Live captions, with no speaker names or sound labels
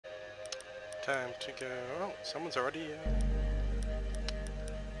Time to go. Oh, someone's already.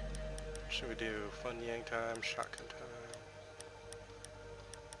 Should we do fun yang time, shotgun time?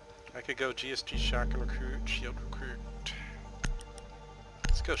 I could go GSG shotgun recruit, shield recruit.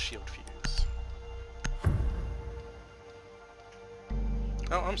 Let's go shield fuse.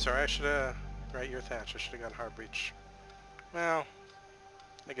 Oh, I'm sorry. I should have. Right, your thatch. I should have gone hard breach. Well,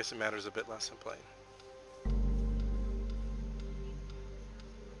 I guess it matters a bit less in playing.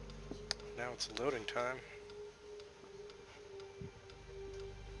 Now it's loading time.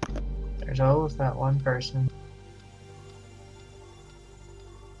 There's always that one person.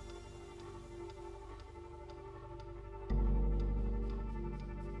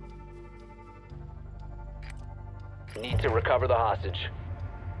 Need to recover the hostage.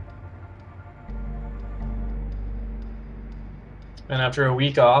 And after a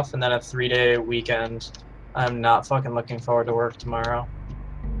week off and then a 3-day weekend, I'm not fucking looking forward to work tomorrow.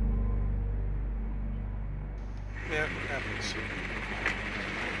 Yeah, it happens.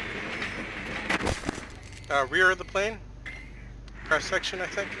 Rear of the plane? Cross section, I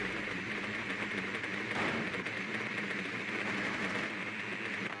think.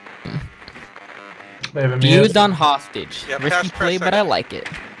 Viewed on hostage. Yeah, Risky play, but I like it.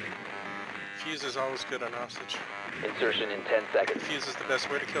 Fuse is always good on hostage. Insertion in 10 seconds. Fuse is the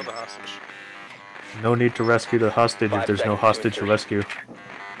best way to kill the hostage. No need to rescue the hostage if there's no hostage to rescue.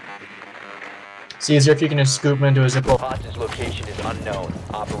 It's easier if you can just scoop him into a zippo. Hostage location is unknown.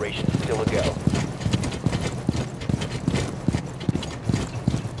 Operation is still a go.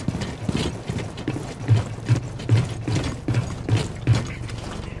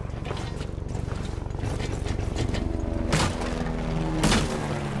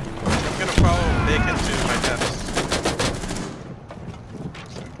 I'm gonna follow Bacon to my death.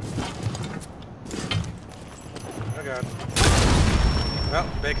 Oh god. Well,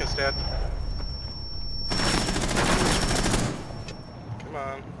 Bacon's dead. Come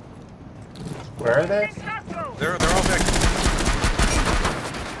on. Where are they? They're all back.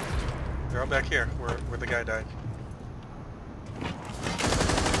 They're all back here, where the guy died.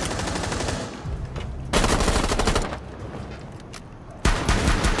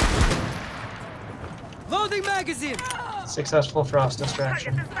 Loading magazine! Successful frost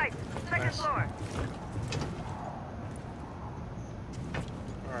distraction. Nice. Alright,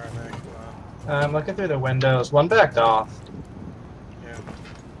 man, come on. I'm looking through the windows. One backed off. Yeah.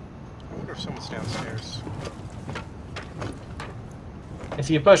 I wonder if someone's downstairs. If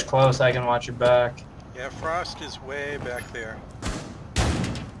you push close, I can watch your back. Yeah, Frost is way back there.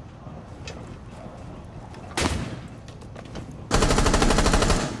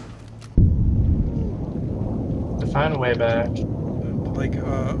 Define way back. Like,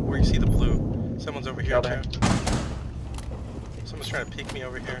 where you see the blue. Someone's over here, Got too. Someone's trying to peek me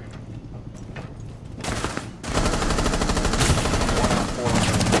over here.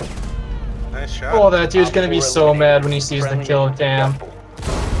 Nice shot. Oh, that dude's gonna be so mad when he sees the kill cam.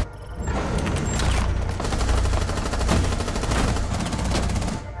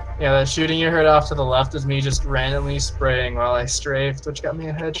 Yeah, that shooting you heard off to the left is me just randomly spraying while I strafed, which got me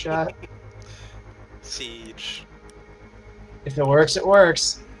a headshot. Siege. If it works, it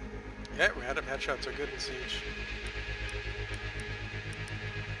works. Yeah, random headshots are good in Siege.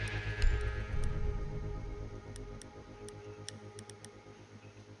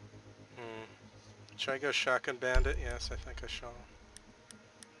 Should I go Shotgun Bandit? Yes, I think I shall.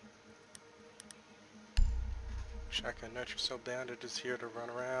 Shotgun Nitrocell Bandit is here to run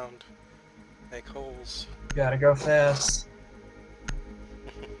around, make holes. Gotta go fast.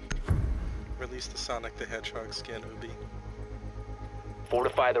 Release the Sonic the Hedgehog skin, Ubi.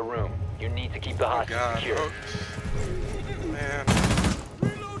 Fortify the room. You need to keep the hostage secure. Oh. Man.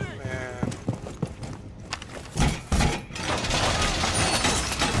 Man.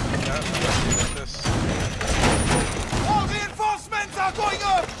 Not lucky with this. All reinforcements are going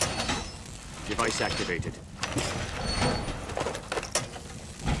up! Device activated.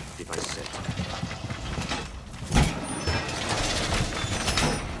 Device set.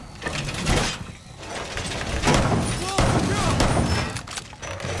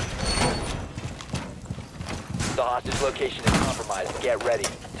 The hostage location is compromised. Get ready.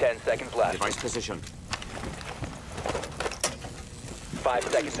 10 seconds left. Device position. 5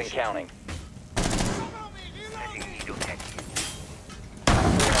 seconds and counting.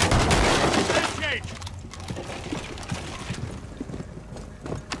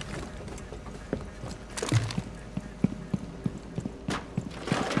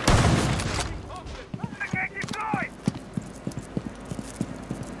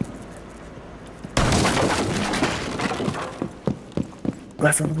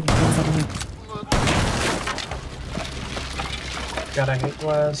 Left on the wing, left on the wing. God, I hate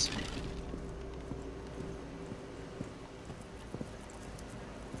glass.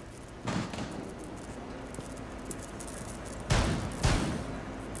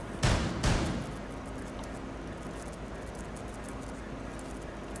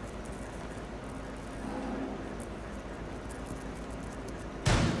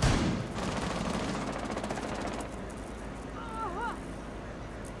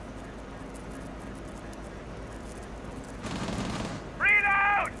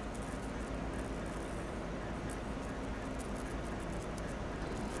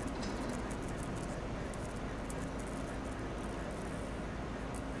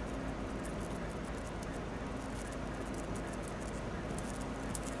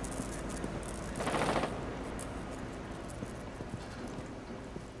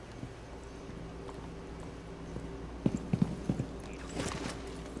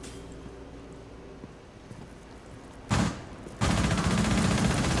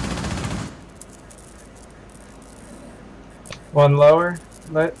 One lower,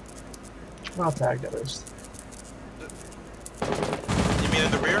 but I'll tag others. You mean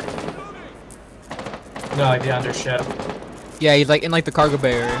in the rear? No, like the undership. Yeah, he's like in like the cargo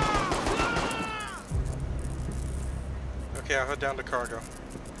bay area. Okay, I'll head down to cargo.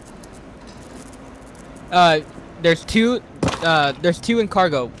 There's two in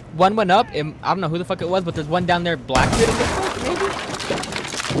cargo. One went up, and I don't know who the fuck it was, but there's one down there, black dude, maybe?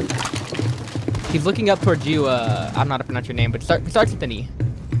 He's looking up towards you, I don't know how to pronounce your name, but starts with an E.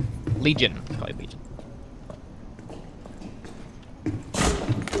 Legion. Probably Legion.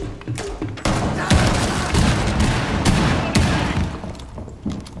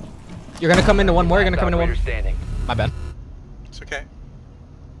 You're gonna come into one more? You're gonna come into one? Standing. My bad. It's okay.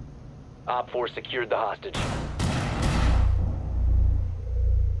 Op 4 secured the hostage.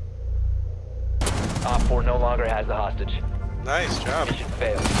 Op 4 no longer has the hostage. Nice job. Mission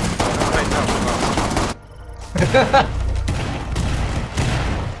failed. Wait, no, we lost.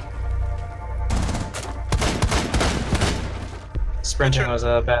 Sprinting was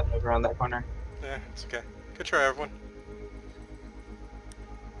a bad move around that corner. Yeah, it's okay. Good try, everyone.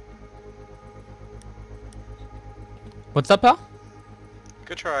 What's up, pal?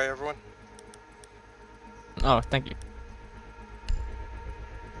 Good try, everyone. Oh, thank you.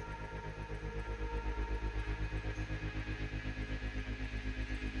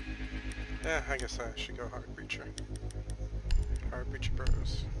 Yeah, I guess I should go hard breacher. Hard breacher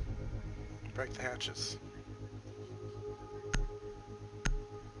bros. Break the hatches.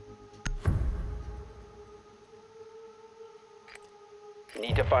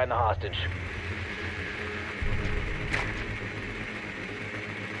 Need to find the hostage.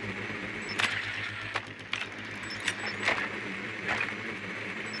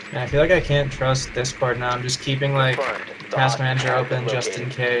 Yeah, I feel like I can't trust Discord now. I'm just keeping like Confirmed. The Task hostage Manager has been open just in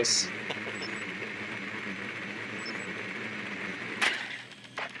located. case.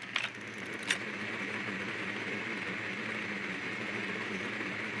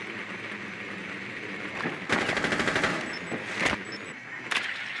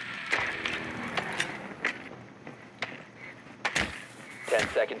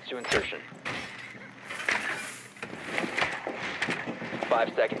 Seconds to insertion.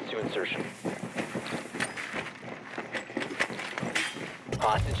 5 seconds to insertion.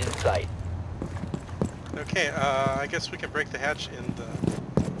 Hostage in sight. Okay, I guess we can break the hatch in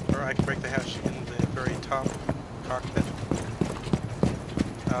the... Or I can break the hatch in the very top cockpit.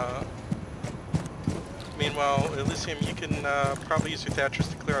 Meanwhile, Elysium, you can probably use your Thatchers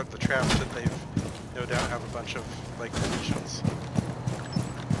to clear out the traps that they've no doubt have a bunch of, like, deletions.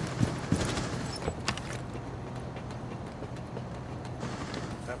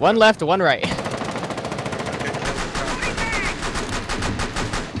 One left, one right.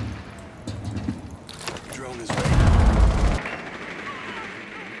 Drone is ready.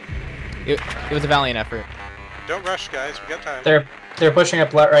 It was a valiant effort. Don't rush, guys. We got time. They're pushing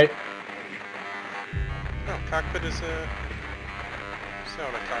up left, right. No, cockpit is a... It's not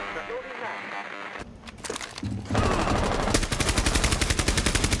a cockpit.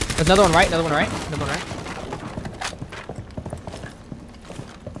 There's another one right, another one right, another one right.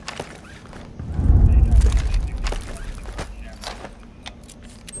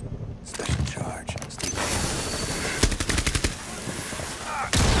 Special charge.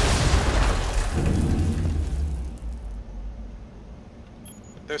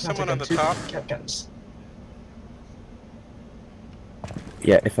 There's someone on the top. Captains.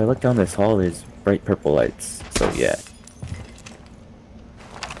 Yeah, if I look down this hall, there's bright purple lights, so yeah.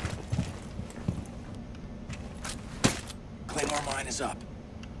 Claymore mine is up.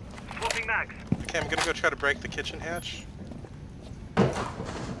 Okay, I'm gonna go try to break the kitchen hatch.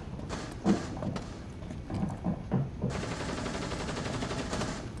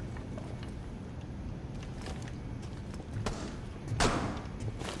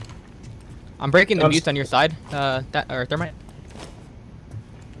 I'm breaking the I'm mutes on your side, or thermite.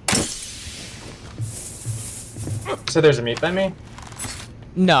 So there's a mute by me?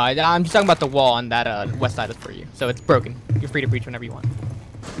 No, I'm just talking about the wall on that west side for you. So it's broken. You're free to breach whenever you want.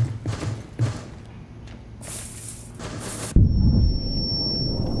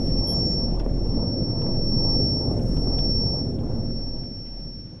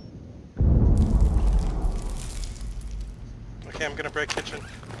 Okay, I'm gonna break kitchen.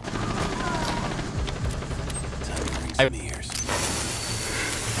 Time to bring some ears.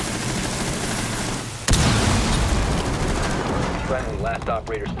 Friendly, last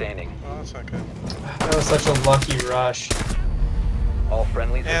operator standing. Oh, that's not good. That was such a lucky rush. All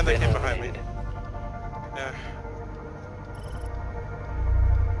friendlies have And they been came behind me. eliminated. Yeah.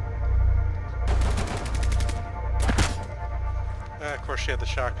 Of course she had the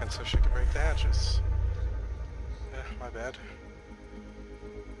shotgun so she could break the hatches. Yeah, my bad.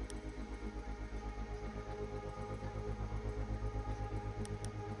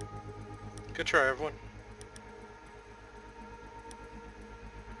 Good try, everyone.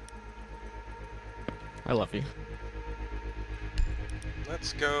 I love you.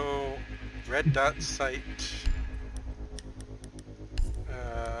 Let's go red dot site.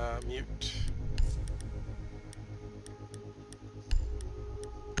 Mute.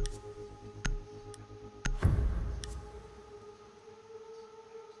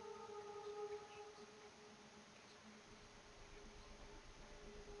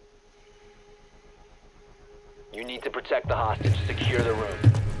 You need to protect the hostage. Secure the room.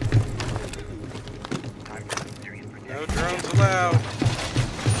 No drones allowed.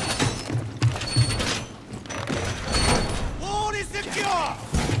 Wall is secure!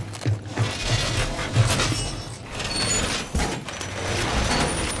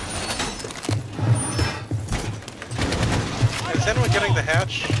 Is anyone getting the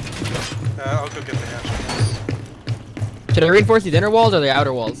hatch? I'll go get the hatch. Should I reinforce these inner walls or the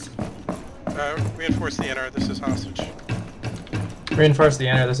outer walls? Reinforce the inner. This is hostage. Reinforce the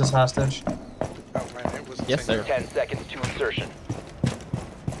inner, this is hostage. Oh, right. It wasn't Yes, saying sir. 10 seconds to insertion.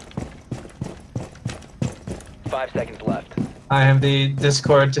 5 seconds left. I am the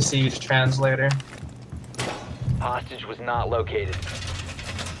Discord to Siege translator. Hostage was not located.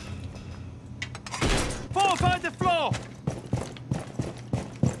 Fortify the floor!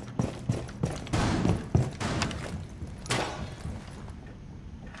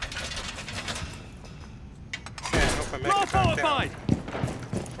 Yeah, I hope I make Floor it back down fortified!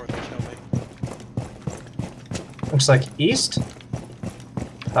 before they kill me. Looks like east?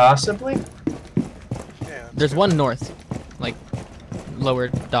 Possibly? Yeah. that's There's good. one north, like lower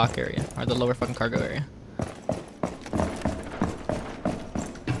dock area or the lower fucking cargo area.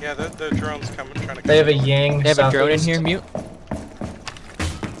 Yeah, the drone's coming, trying to. They have a come. Yang. They have a drone in southeast. here, mute.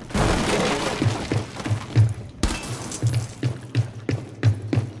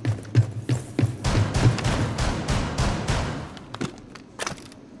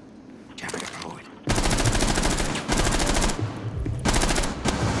 Camera deployed.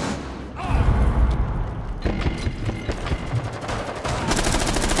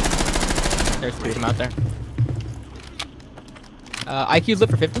 There's three of them out there. IQ's lit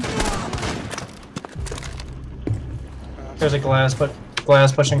for 50. There's a glass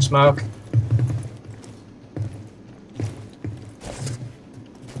pushing smoke.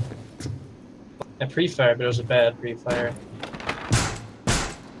 A pre-fire, but it was a bad pre-fire.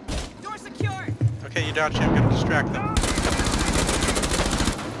 Door secured! Okay, Yudachi, I'm gonna distract them.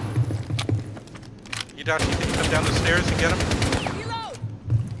 Yudachi, can you come down the stairs and get him? Reload!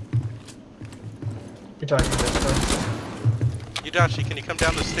 You're talking Discord. Yudachi, can you come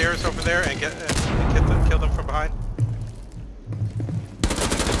down the stairs over there and get kill them from behind?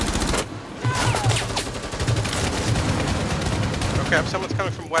 Okay, someone's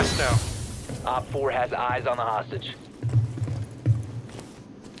coming from west now. Op 4 has eyes on the hostage.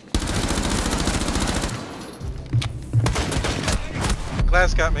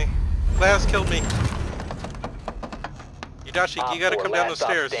 Glass got me. Glass killed me. Yudachi, Op you gotta 4, come down the last op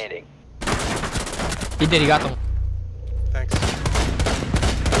stairs. standing. He did. He got them. Thanks.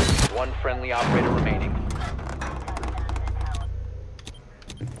 One friendly operator remaining.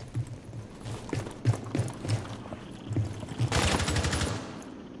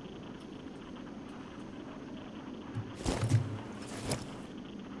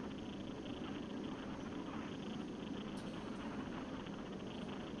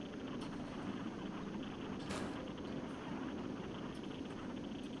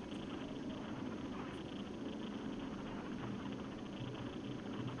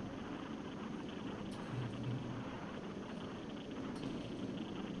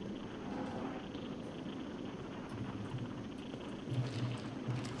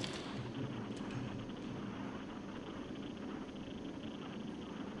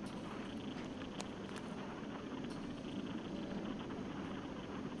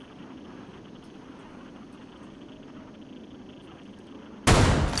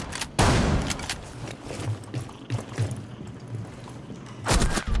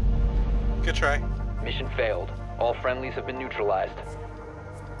 Mission failed. All friendlies have been neutralized.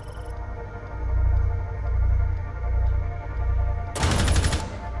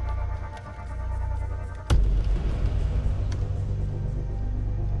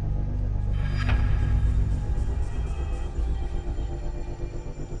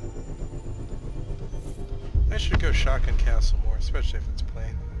 I should go shotgun castle more, especially if it's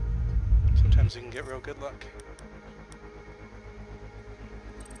plain. Sometimes you can get real good luck.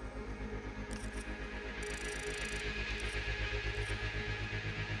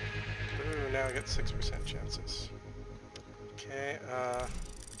 Ooh, now I get 6% chances. Okay,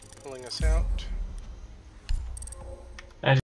 pulling us out.